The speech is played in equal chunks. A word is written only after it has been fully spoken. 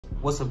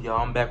What's up, y'all?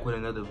 I'm back with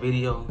another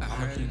video. I'm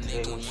gonna keep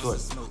today one short.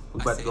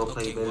 We about to go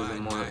play Vader and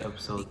Immortal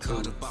episode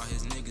 2.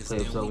 Play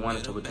episode 1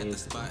 a couple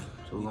days ago.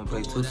 So we're gonna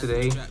play 2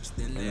 today.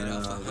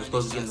 And we're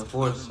supposed to get in the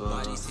force, so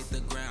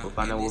we'll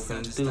find out what we're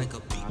finna do.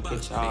 I'll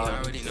catch y'all.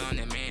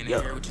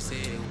 Yo.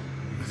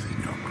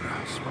 Within your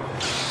grasp.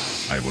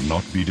 I will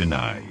not be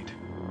denied.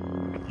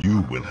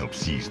 You will help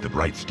seize the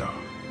Bright Star.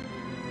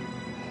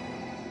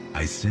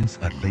 I sense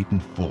a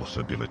latent force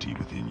ability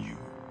within you.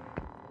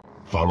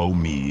 Follow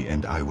me,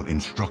 and I will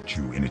instruct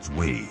you in its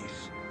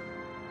ways.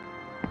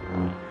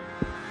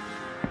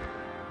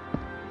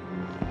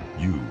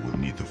 You will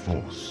need the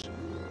Force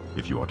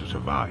if you are to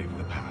survive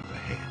the path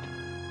ahead.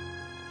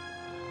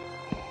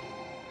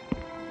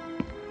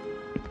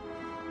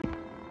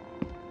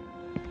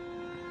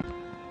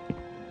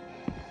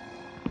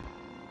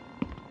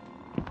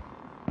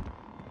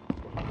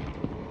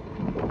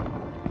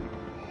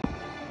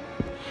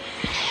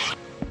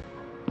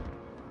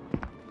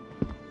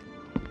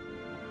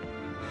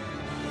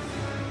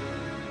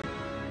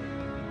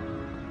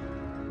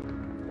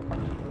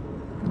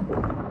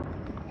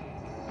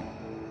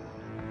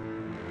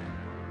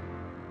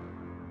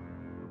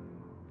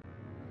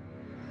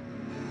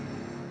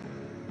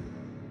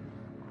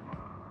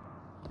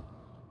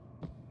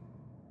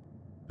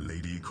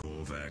 Lady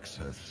Corvax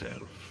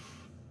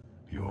herself,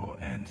 your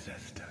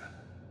ancestor.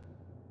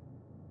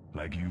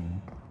 Like you,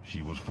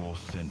 she was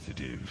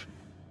Force-sensitive,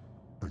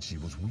 but she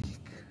was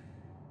weak,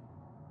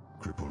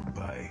 crippled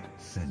by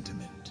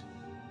sentiment.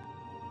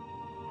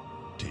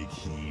 Take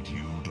heed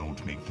you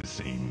don't make the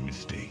same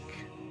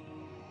mistake.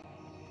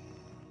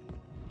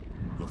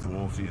 The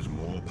Force is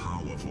more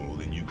powerful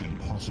than you can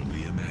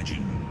possibly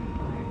imagine.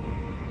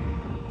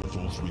 The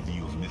Force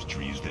reveals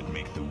mysteries that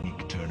make the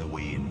weak turn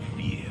away in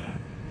fear.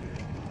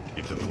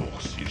 If the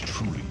Force is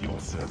truly your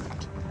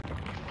servant,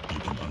 you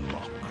can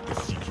unlock the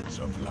secrets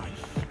of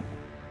life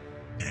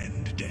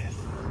and death.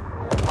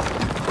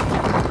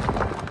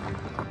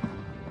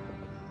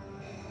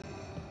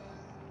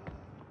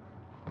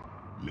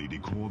 Lady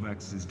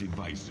Corvax's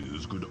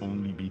devices could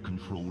only be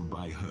controlled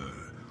by her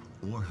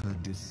or her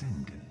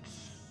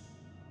descendants.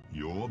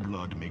 Your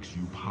blood makes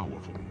you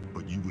powerful,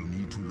 but you will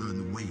need to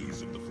learn the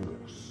ways of the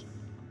Force.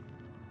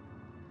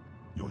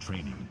 Your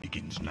training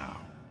begins now.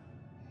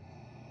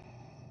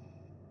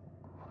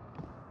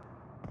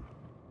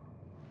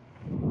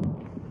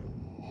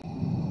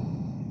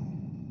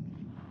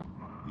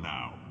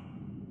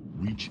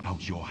 Reach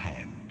out your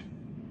hand.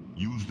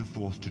 Use the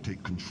Force to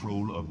take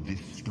control of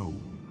this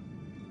stone.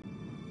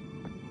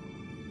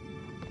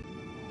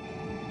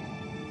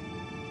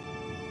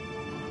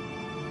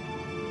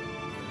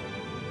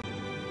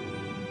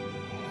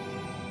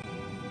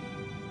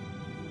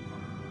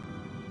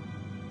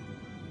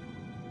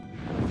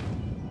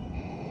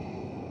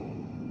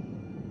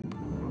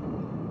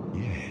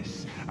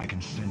 Yes, I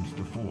can sense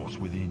the Force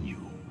within you.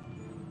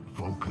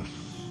 Focus.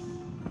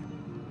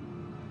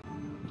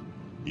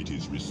 It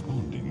is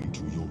responding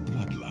to your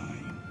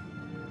bloodline.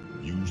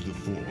 Use the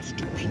Force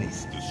to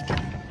place the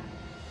stone.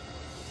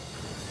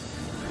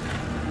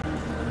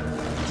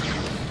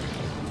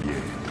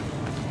 Yeah,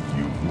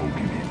 you've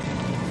woken it.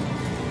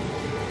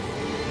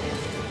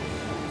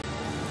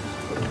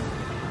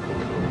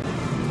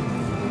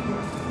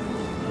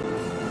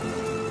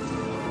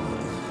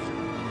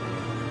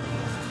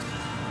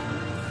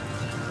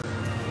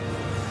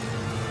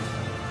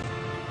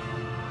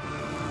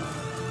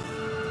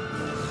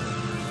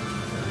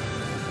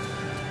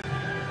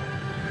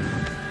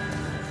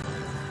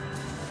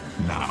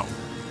 Now,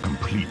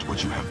 complete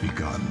what you have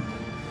begun.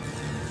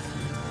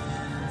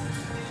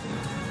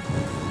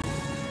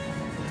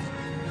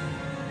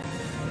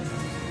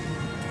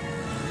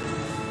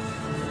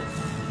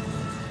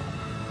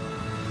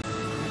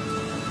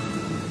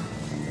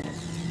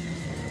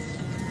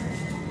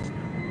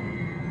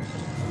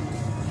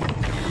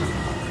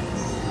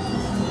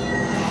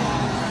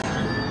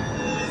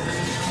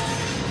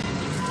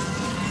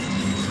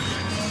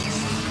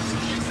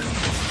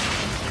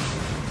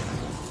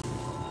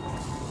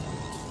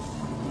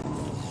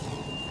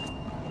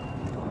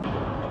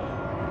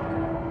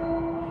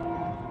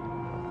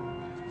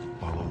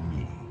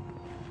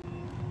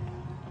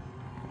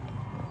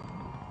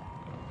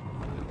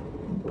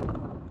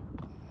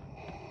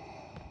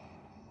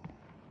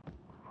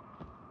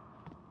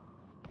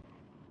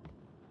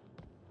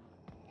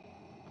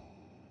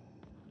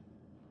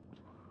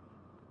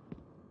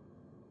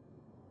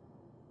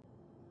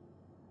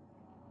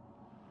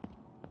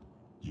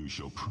 You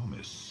show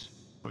promise,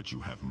 but you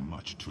have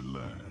much to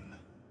learn.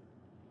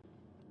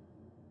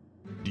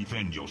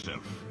 Defend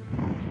yourself.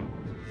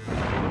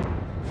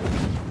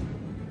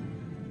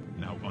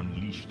 Now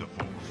unleash the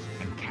Force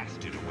and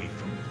cast it away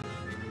from you.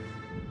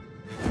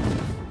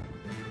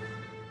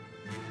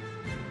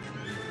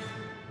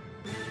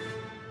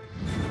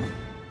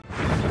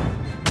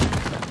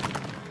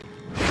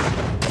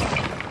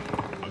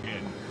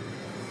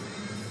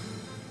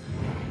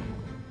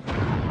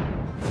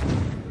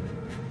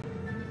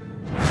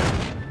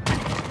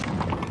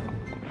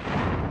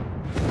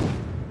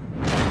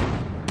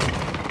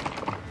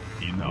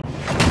 Enough.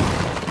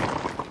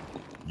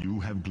 You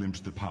have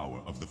glimpsed the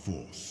power of the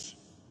Force.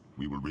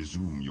 We will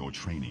resume your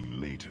training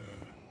later.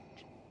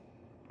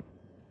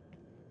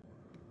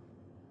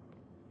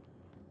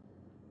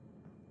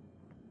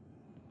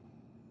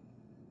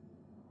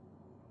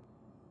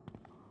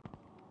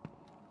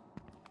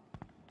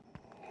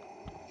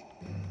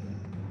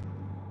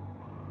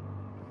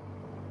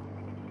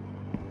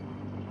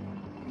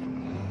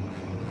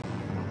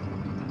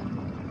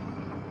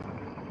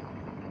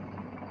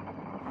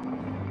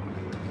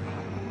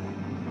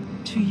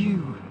 To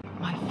you,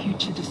 my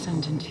future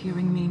descendant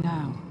hearing me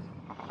now,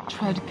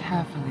 tread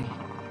carefully.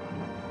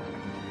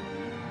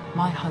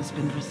 My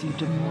husband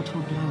received a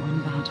mortal blow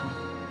in battle.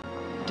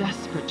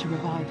 Desperate to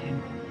revive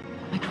him,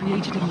 I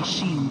created a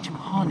machine to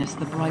harness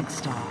the Bright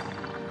Star,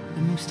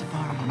 the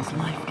Mustafarian's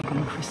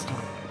life-giving crystal.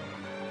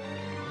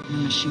 The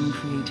machine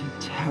created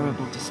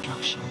terrible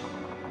destruction.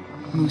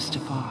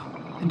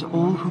 Mustafar and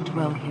all who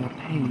dwell here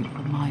paid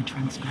for my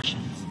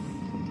transgressions.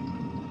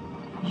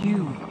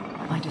 You,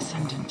 my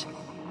descendant,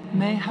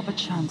 may have a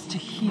chance to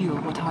heal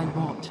what I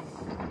wrought.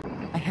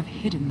 I have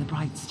hidden the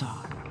Bright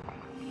Star.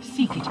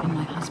 Seek it in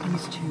my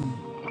husband's tomb.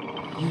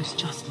 Used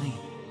justly,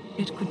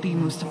 it could be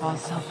Mustafa's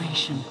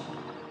salvation.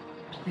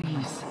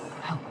 Please,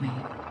 help me.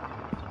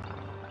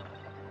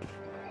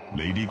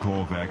 Lady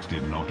Corvax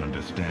did not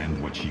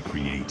understand what she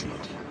created.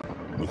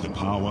 With the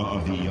power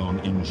of the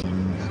Eon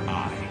Engine,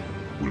 I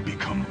will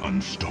become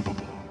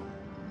unstoppable.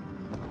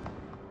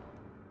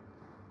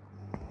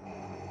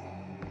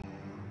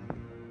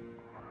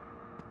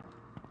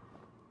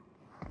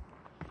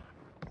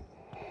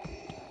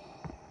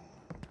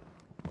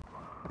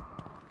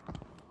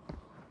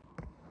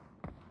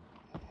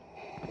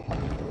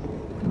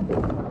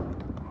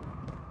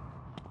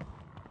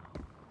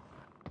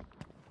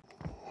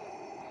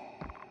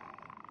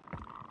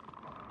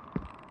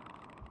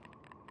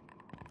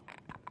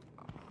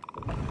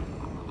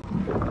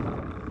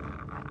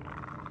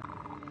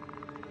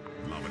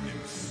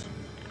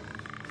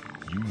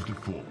 Use the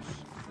Force.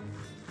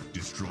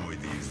 Destroy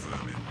these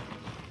vermin.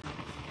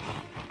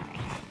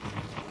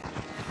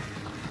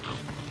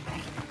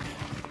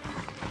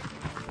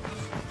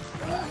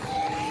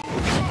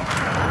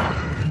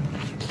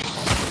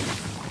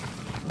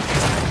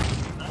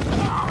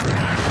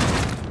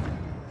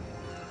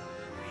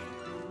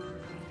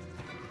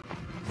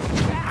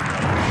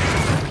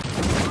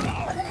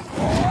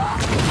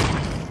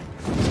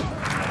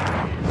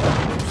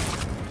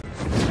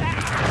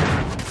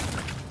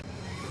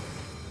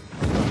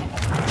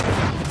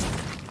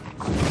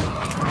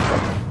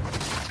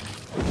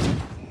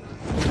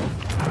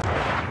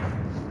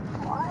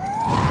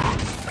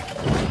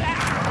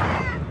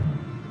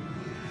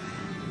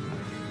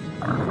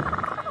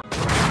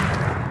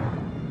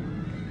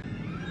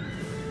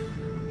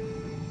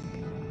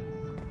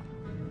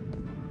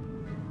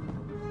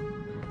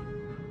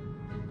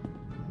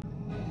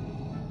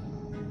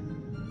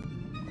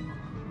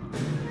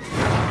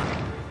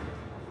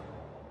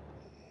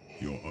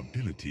 Your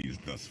abilities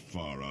thus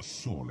far are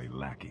sorely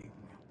lacking.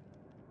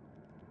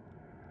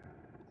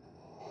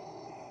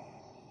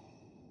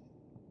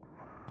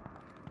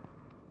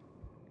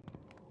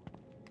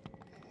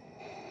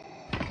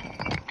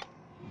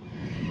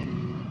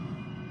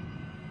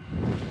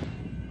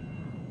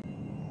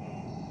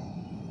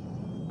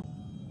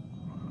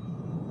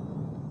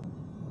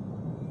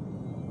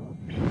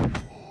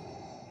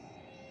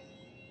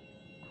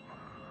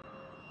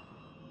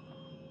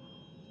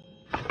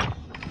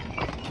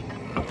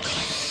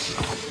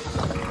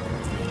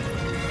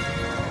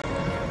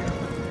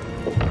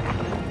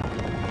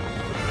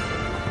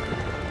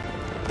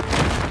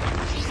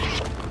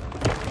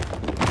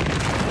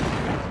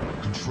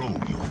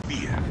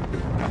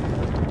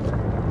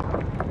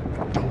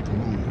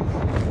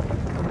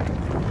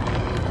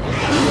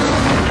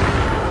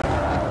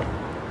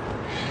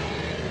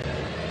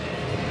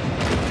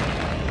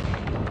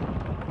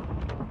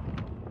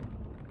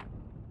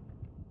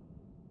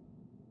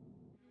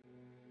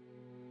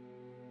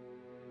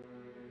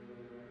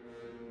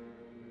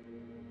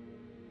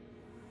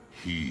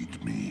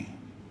 Heed me.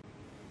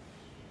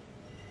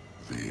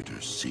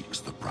 Vader seeks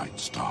the Bright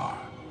Star.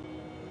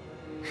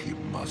 He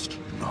must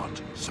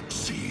not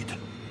succeed.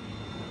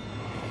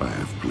 I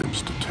have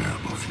glimpsed a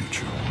terrible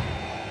future,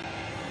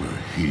 where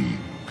he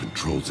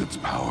controls its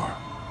power.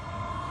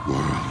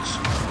 Worlds,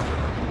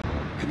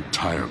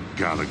 entire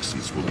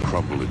galaxies will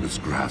crumble in his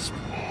grasp,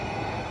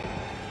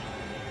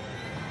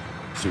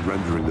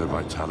 surrendering their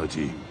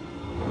vitality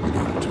in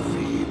order to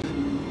feed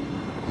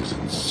his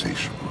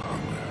insatiable hunger.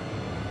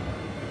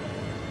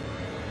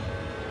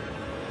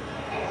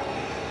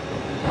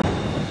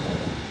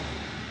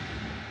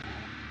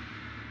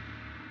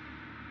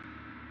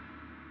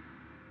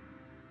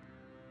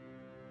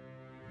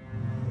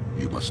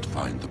 You must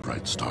find the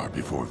Bright Star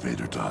before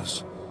Vader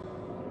does.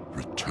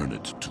 Return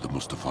it to the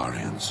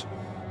Mustafarians.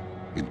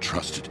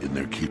 Entrust it in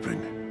their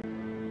keeping.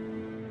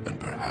 And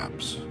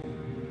perhaps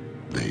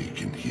they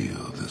can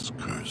heal this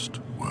cursed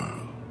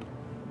world.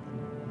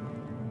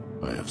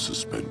 I have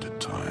suspended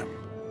time,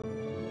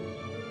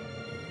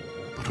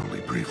 but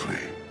only briefly.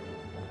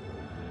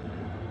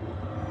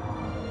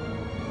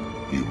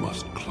 You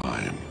must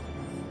climb.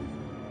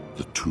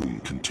 The tomb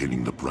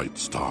containing the bright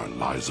star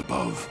lies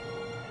above.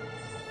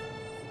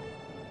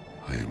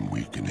 I am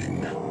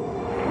weakening.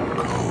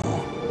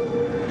 Go.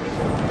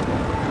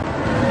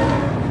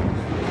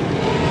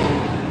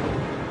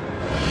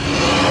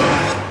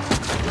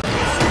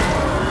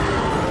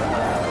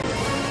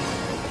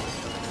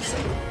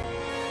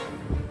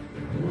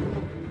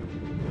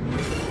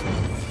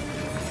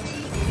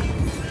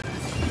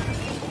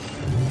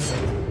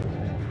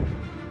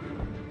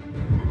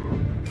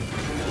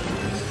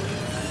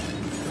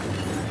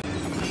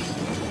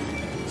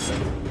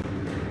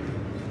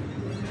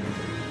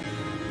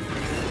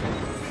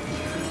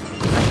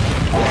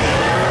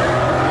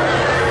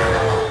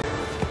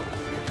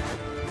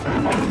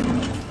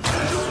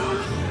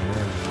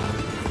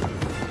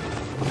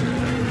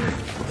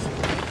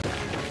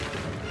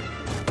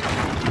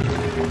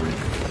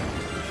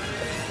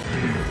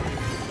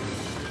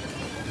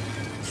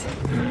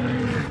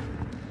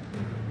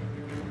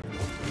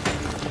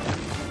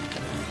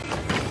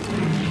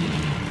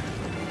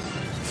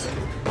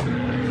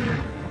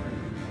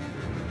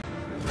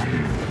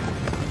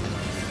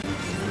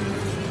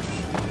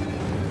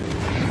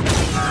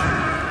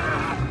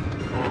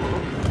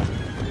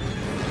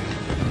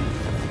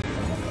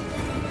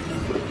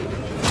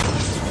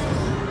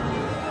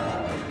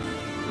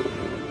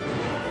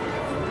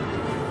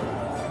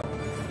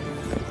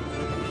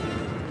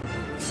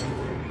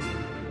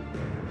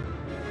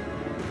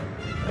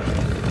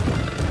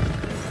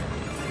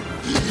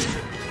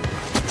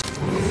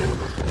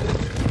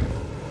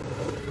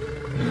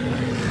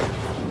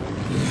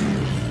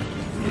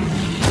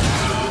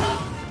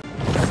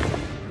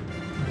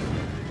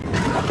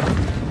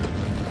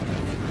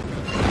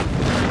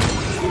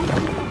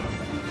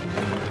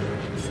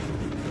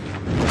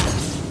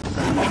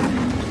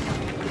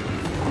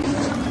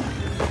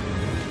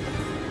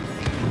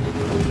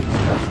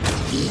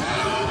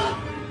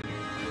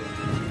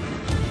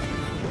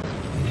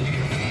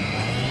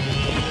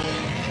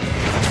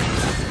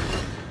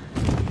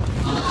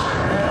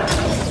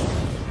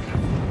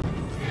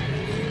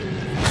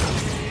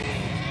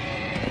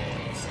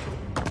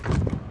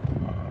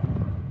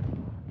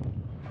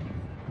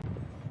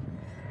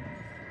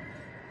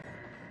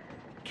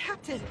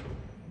 Captain!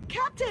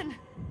 Captain!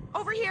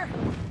 Over here!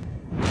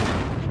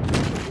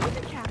 You're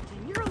the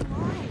captain. You're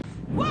alive.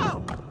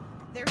 Whoa!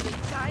 There's a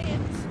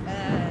giant,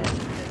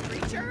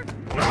 creature?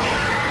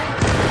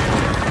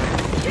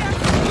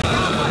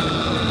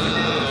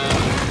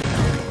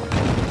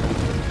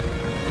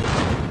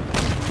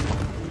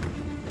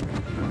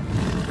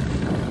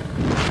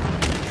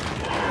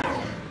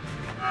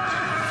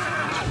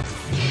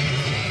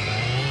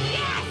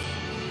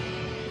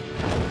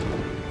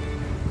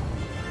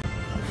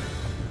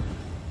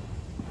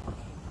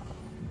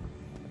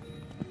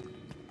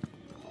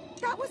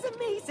 That was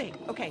amazing.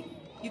 Okay,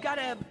 you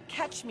gotta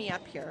catch me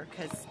up here,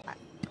 because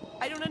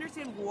I don't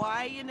understand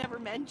why you never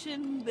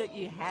mentioned that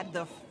you had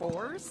the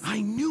Force.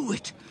 I knew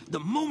it! The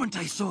moment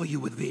I saw you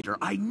with Vader,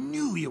 I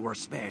knew you were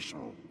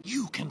special.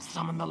 You can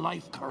summon the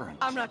life current.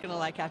 I'm not gonna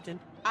lie, Captain.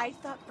 I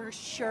thought for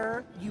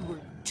sure you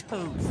were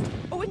toast.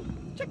 Oh,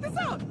 and check this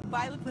out.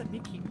 Violet let me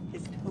keep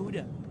his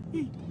totem.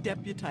 He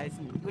deputized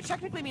me, which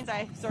technically means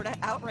I sort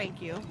of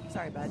outrank you.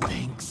 Sorry, bud.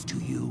 Thanks to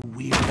you,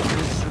 we're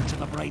closer to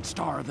the bright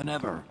star than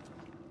ever.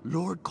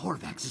 Lord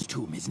Korvax's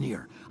tomb is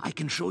near. I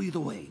can show you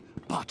the way,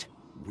 but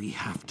we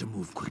have to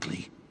move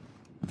quickly.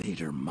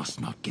 Vader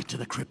must not get to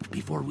the crypt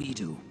before we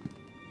do.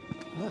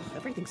 Ugh,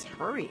 everything's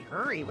hurry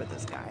with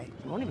this guy.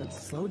 He won't even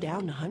slow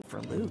down to hunt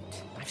for loot.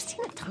 I've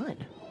seen a ton,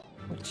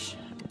 which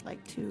I would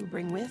like to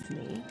bring with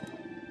me.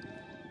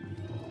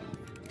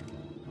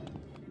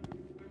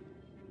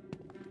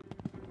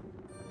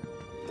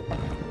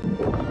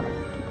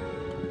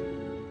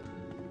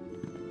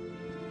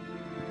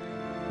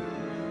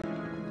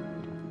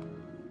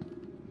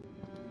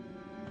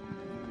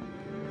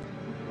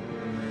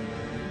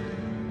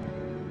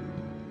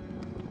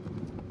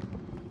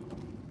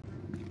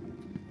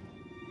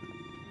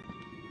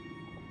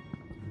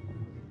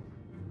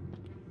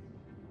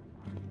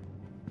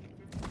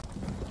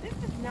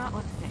 Not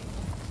what's safe.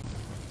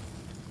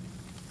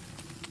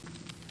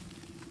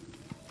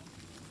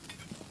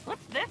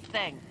 What's this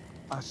thing?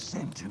 A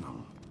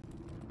sentinel.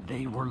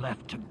 They were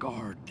left to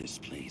guard this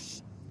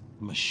place.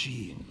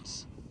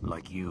 Machines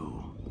like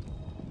you.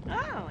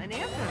 Oh, an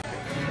answer.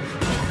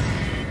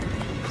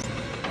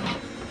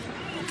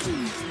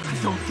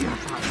 Don't dare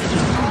try.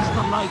 Use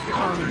the life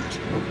current.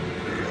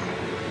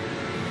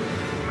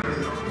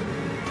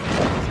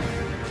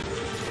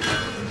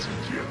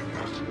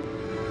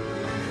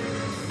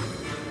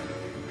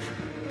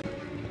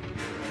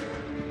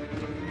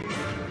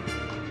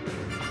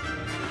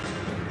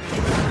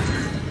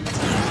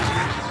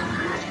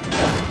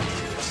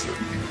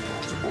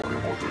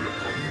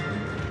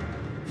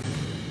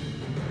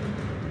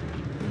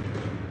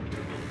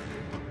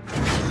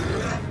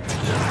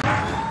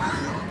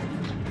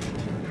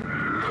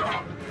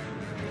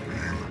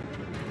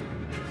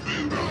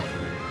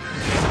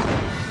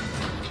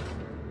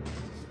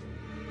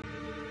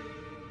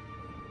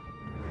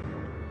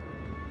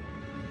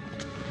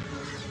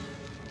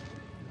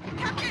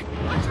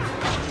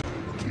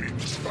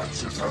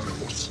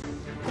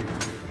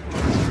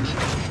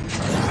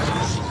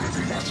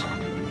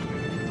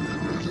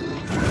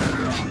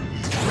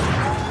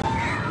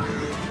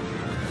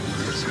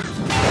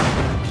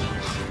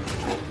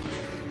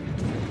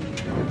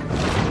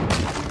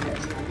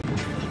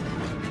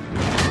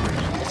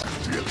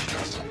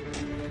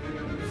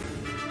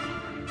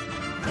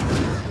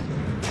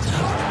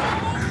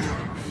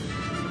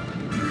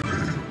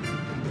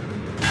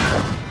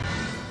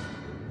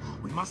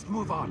 We must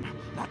move on.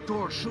 That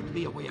door should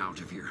be a way out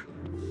of here.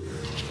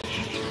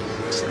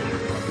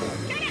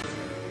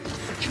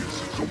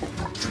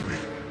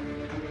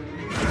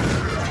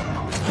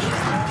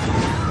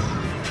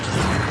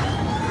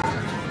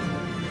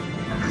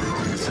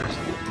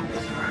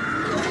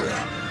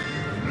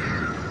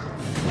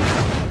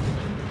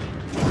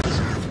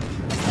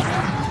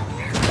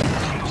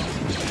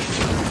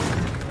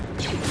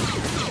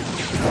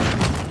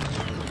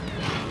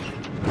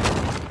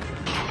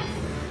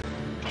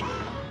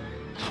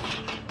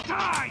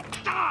 Die!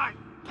 Die!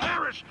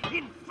 Perish!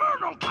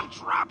 Infernal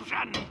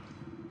contraption!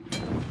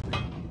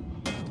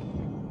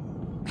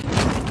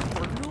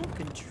 Infernal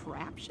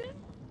contraption?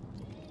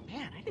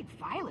 Man, I think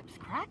Philip's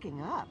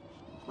cracking up.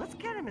 Let's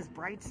get him his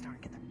bright star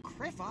and get the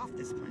criff off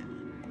this planet.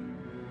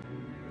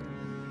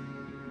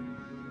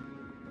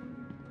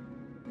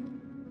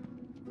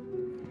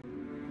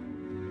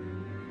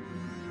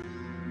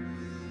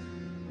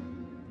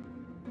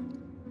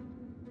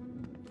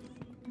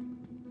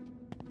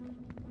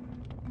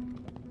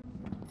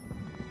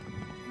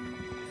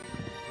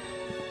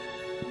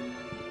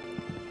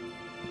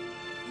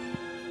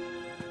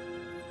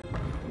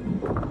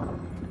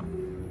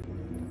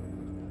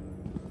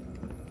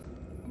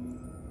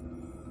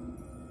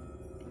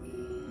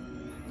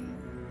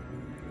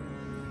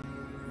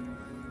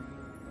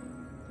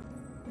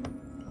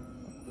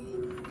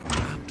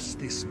 Perhaps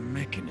this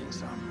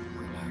mechanism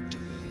will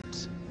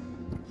activate.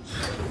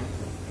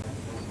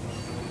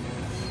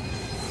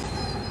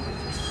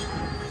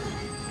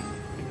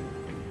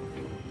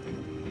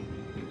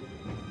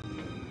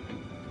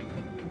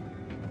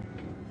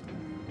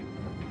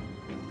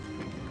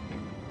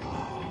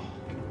 Oh,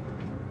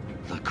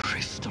 the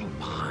crystal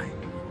mine.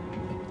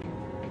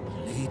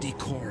 Lady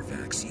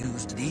Corvax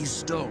used these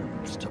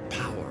stones to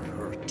power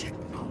her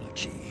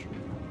technology.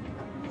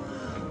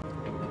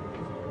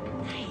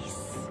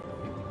 Nice.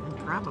 And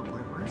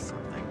probably worth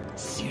something.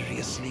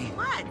 Seriously?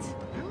 What?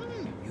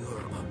 You're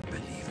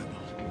unbelievable.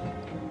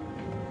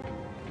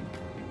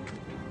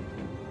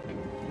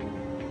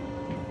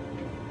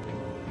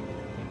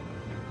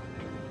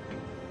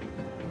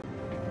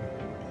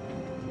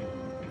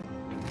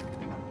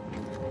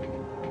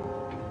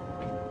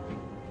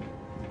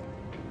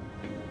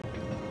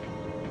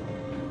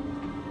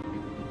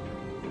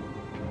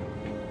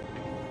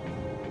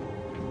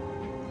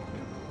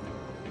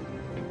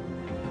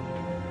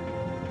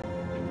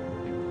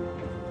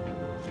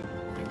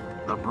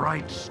 The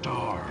bright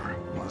star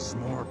was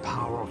more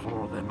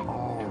powerful than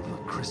all the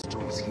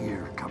crystals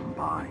here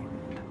combined.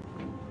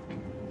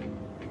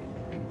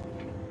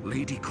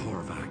 Lady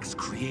Corvax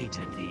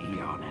created the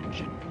Eon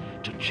engine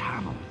to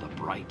channel the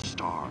bright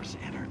star's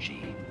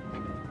energy.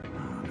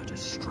 The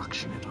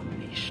destruction it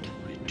unleashed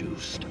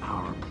reduced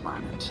our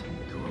planet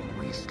to a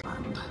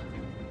wasteland.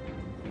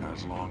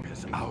 As long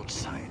as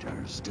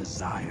outsiders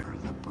desire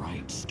the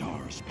bright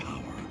star's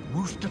power,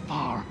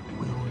 Mustafar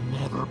will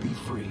never be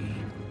free.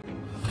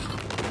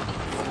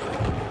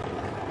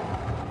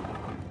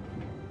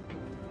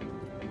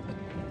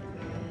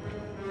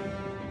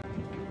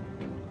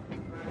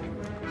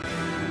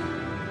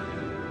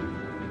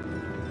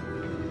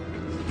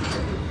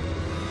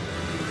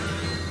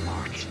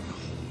 Marching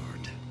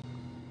horde.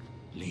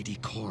 Lady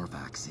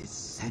Corvax's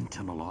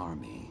Sentinel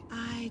army.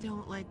 I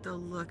don't like the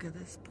look of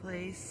this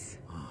place.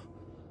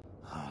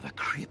 The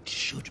crypt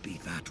should be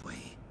that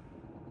way.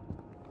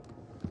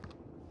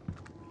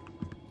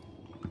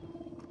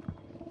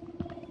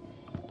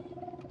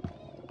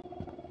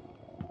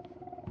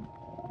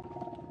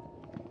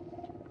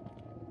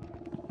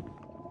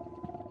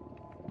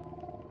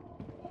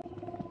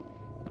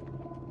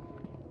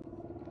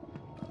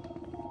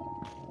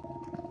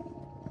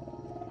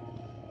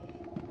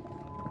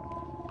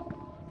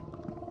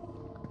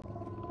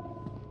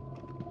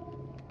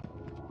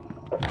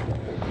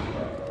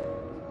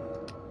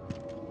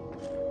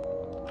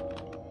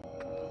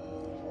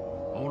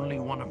 Only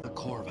one of the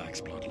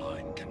Corvax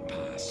bloodline can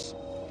pass.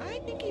 I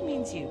think he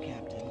means you,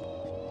 Captain.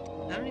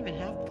 I don't even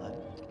have blood.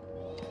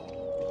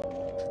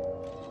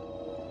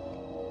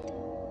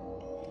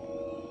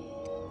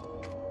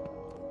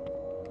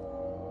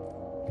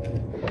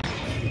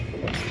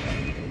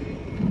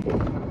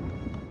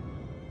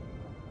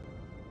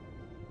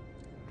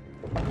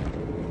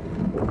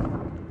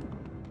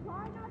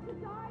 Try not to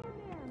die in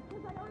there,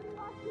 because I already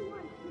lost you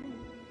once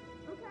today.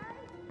 Okay?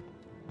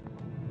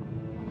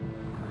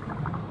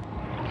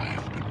 I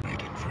have been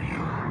waiting for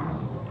you.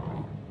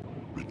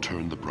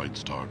 Return the bright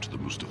star to the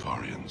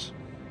Mustafarians.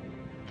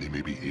 They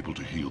may be able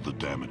to heal the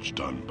damage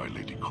done by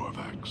Lady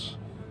Corvax.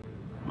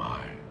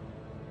 My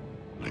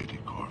Lady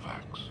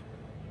Corvax.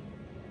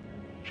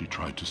 She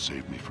tried to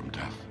save me from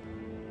death.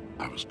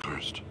 I was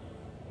cursed.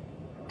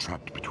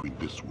 Trapped between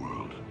this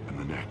world and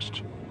the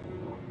next.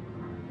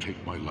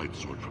 Take my light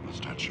sword from the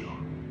statue.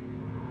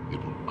 It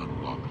will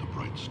unlock the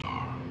Bright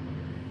Star.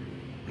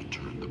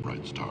 Return the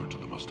Bright Star to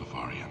the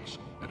Mustafarians,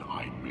 and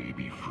I may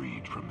be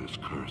freed from this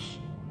curse.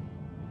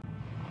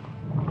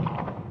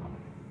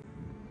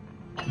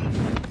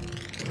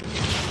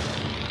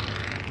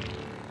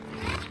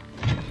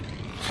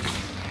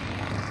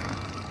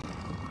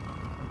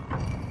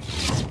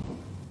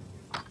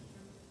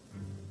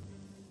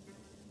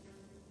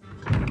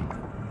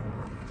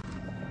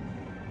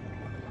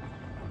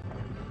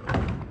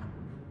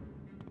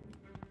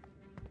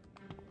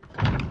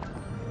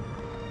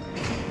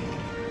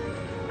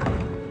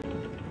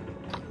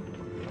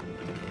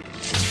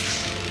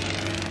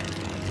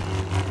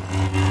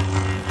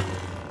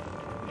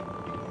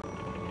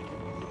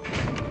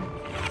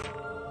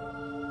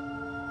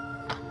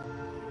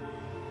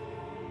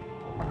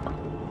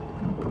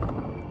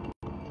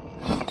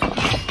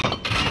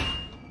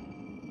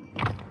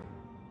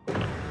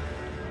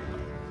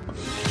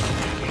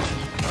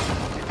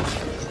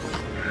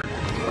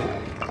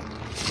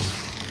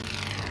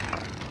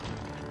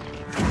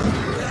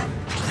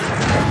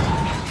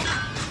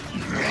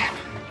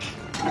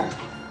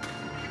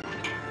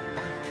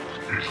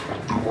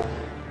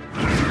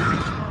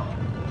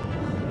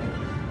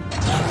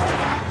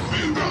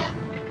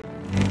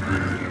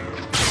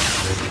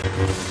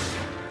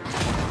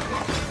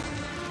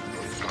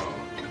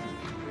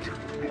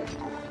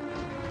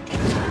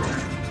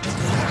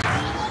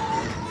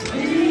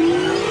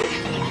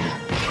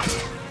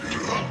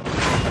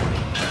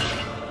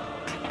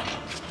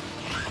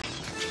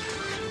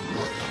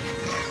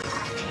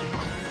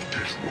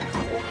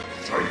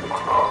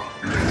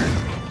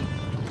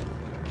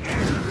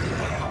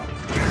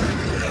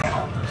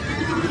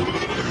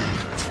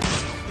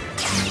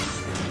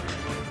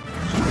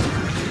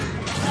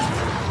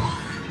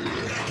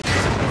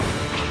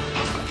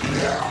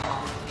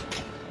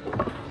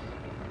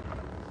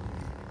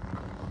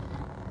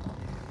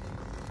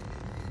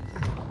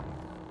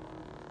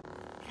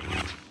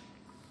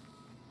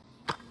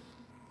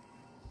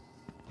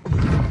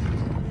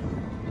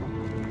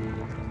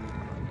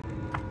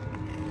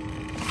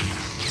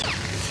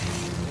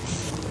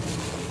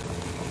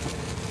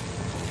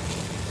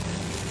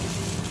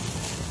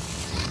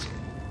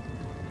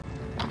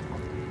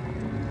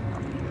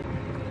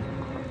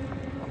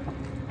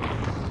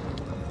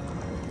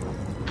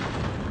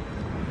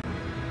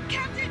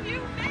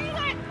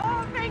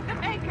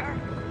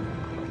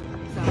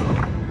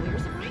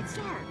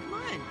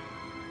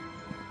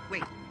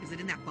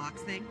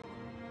 Thing.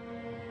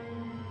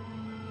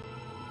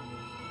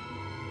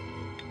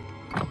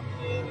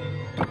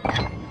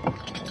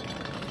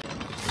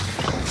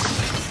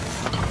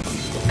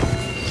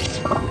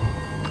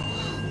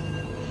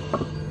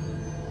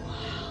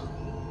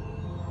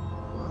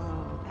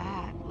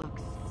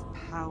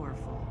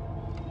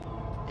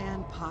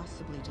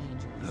 Possibly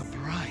dangerous. The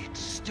Bright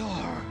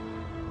Star.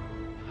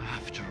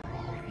 After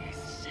all these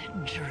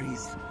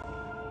centuries.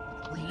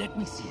 Let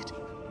me see it,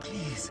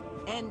 please.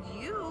 And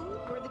you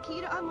were the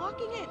key to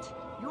unlocking it.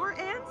 Your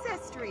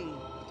ancestry.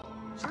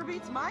 Sure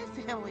beats my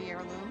family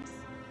heirlooms.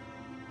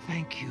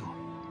 Thank you.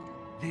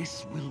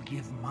 This will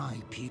give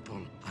my people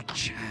a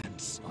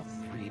chance of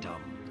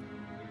freedom.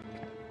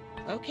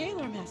 Okay,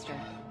 Lord Master.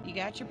 You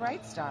got your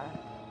Bright Star.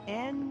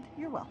 And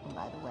you're welcome,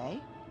 by the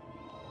way.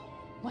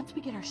 Once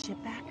we get our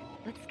ship back,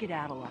 let's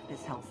skedaddle off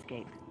this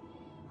hellscape.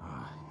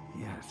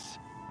 Yes.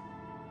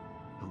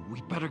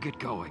 We'd better get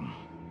going.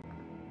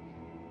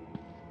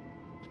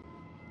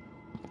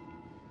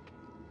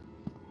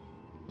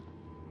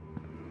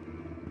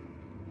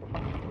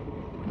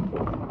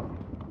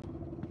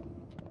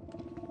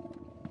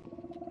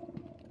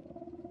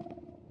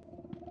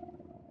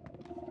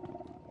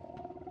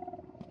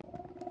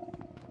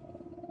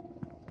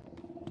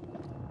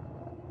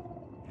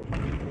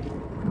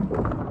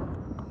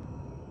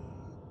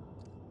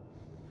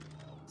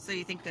 So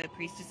you think the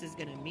priestess is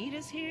gonna meet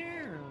us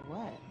here, or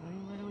what?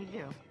 What do we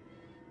do?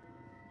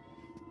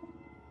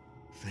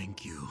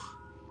 Thank you.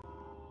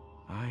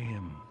 I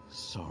am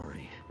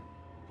sorry.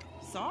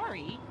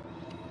 Sorry?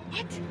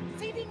 What?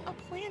 Saving a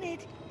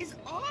planet is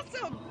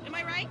awesome! Am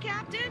I right,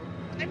 Captain?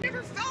 I've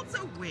never felt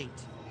so... Wait.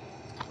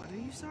 What are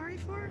you sorry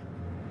for?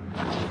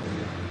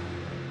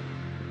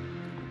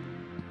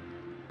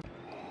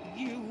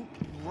 You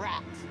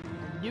rat!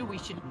 I knew we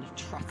shouldn't have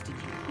trusted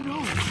you.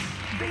 No,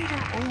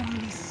 Vader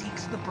only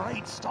seeks the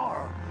Bright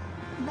Star.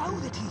 Now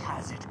that he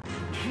has it,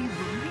 he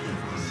will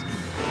leave us.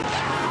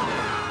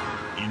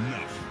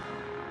 Enough!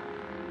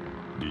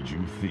 Did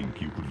you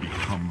think you could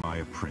become my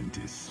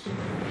apprentice?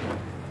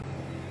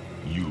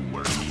 You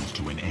were a means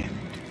to an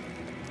end,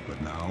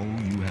 but now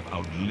you have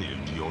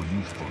outlived your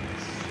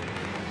youthfulness.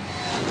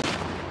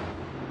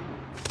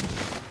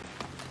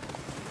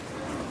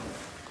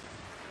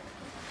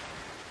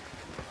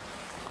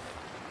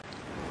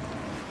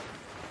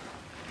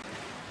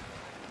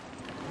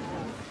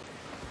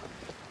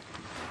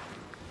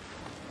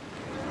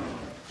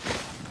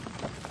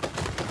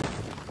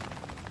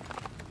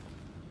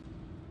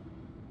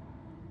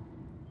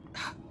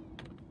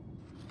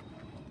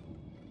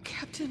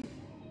 Captain.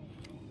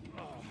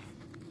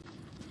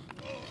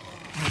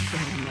 I'd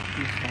better not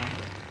be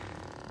found.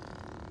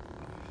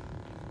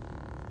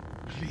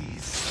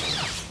 Please.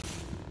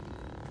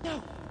 No.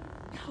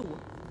 No.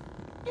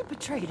 You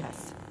betrayed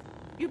us.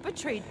 You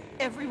betrayed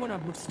everyone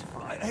on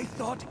Mustafar. I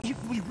thought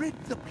if we rid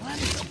the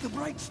planet of the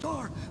Bright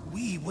Star,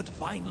 we would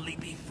finally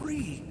be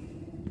free.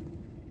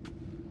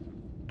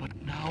 But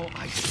now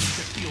I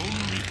see that the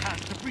only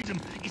path to freedom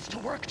is to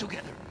work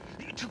together.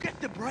 To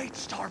get the Bright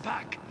Star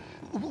back.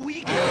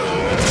 We can...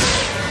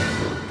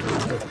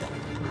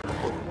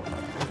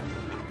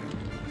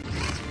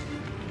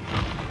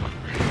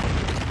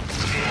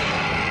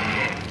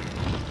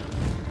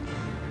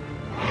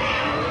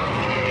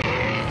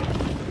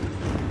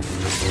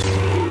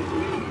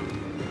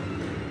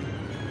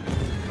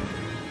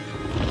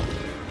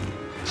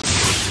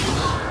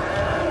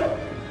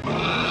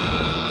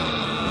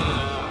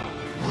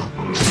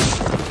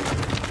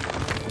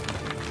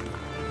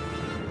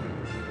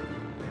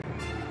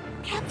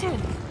 Captain!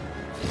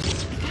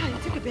 God, you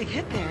took a big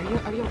hit there.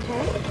 Are you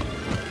okay?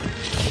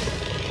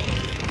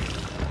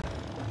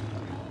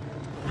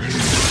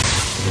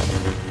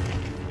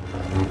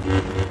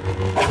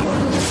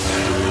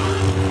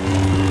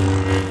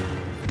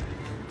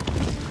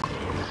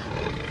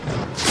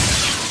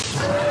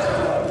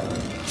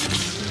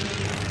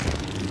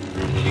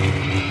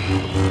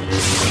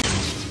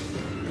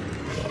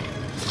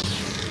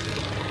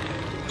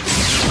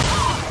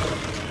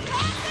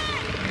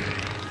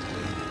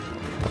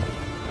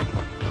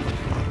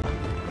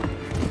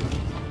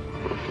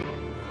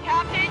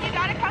 Captain, you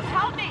gotta come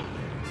help me!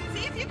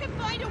 See if you can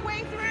find a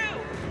way through!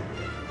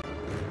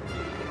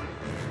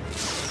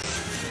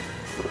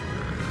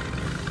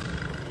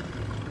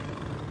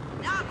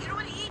 No, you don't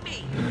want to eat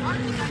me! Hard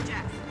to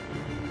digest!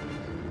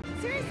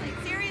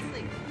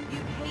 Seriously, you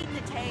hate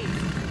the taste.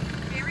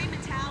 Very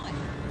metallic.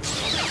 I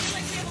feel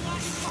like we have a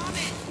lot in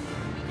common.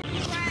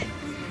 You're friends,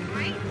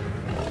 right?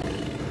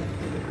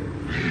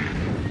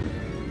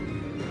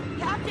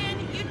 Captain,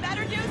 you'd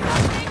better do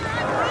something or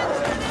I'm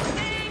punched for this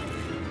thing!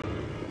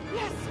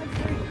 Yes, I'm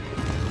free.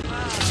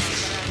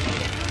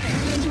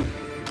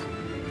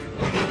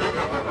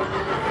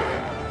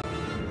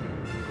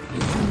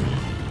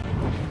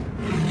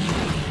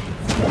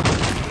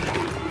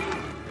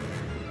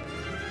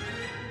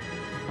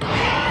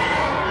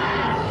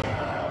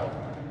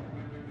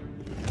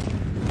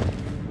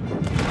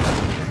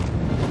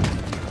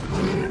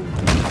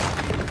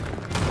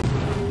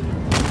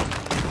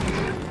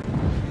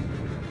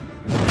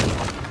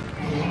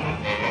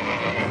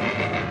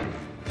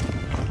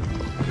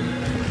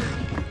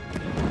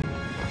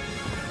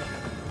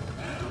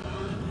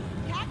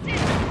 Captain,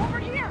 over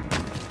here!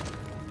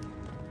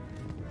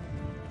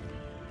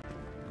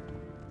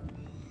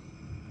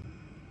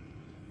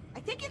 I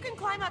think you can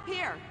climb up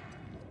here.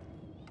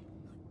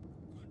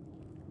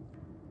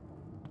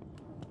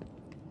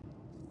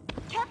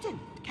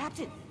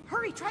 Captain,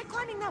 hurry, try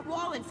climbing that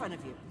wall in front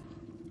of you.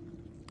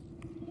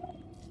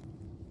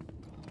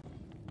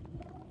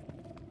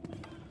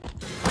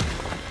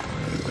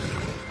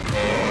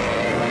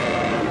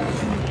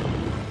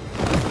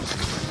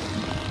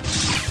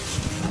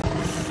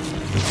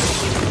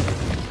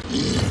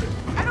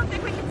 I don't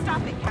think we can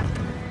stop it,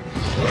 Captain.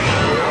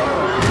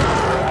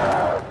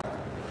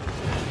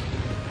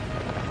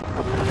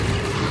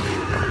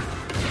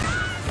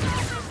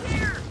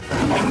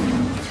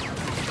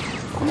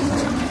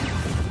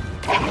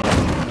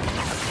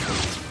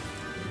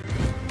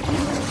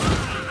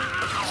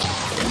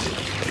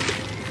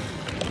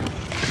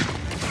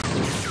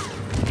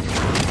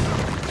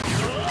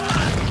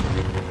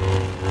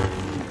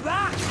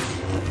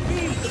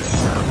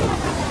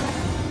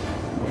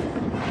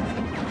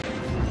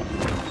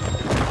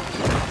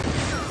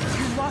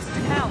 You must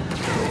help.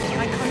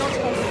 I cannot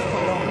hold this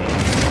for long.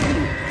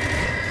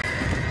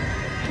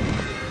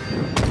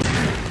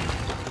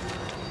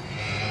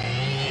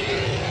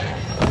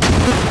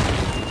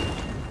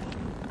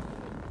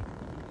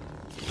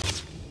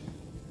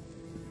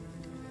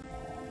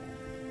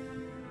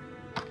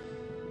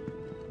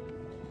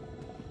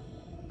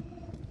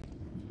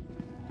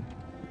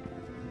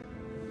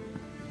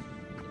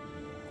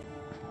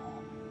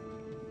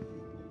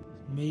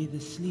 May the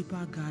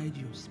sleeper guide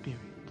your spirit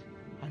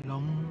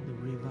along the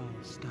river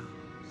of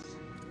stars.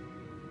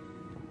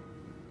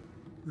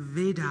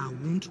 Vader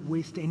won't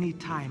waste any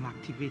time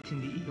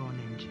activating the Eon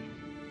engine.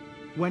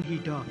 When he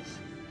does,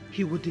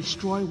 he will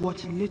destroy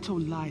what little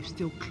life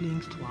still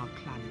clings to our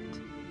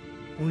planet.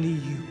 Only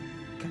you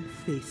can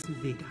face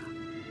Vader.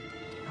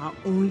 Our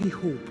only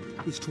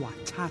hope is to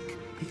attack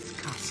his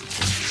castle.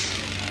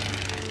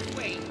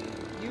 Wait,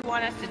 you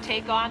want us to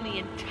take on the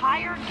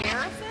entire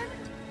garrison?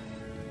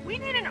 We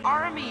need an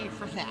army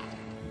for that.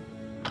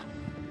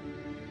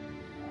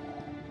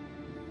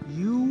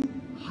 You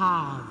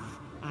have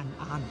an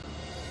army.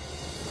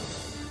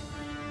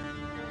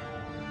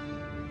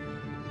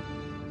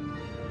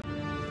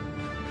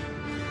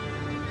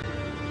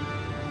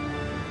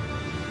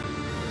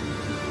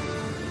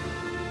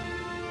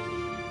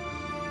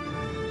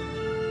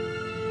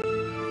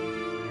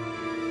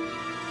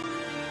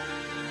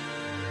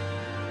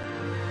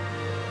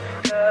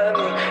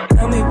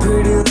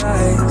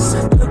 eyes,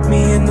 look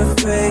me in the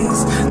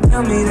face,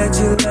 tell me that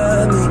you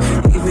love me.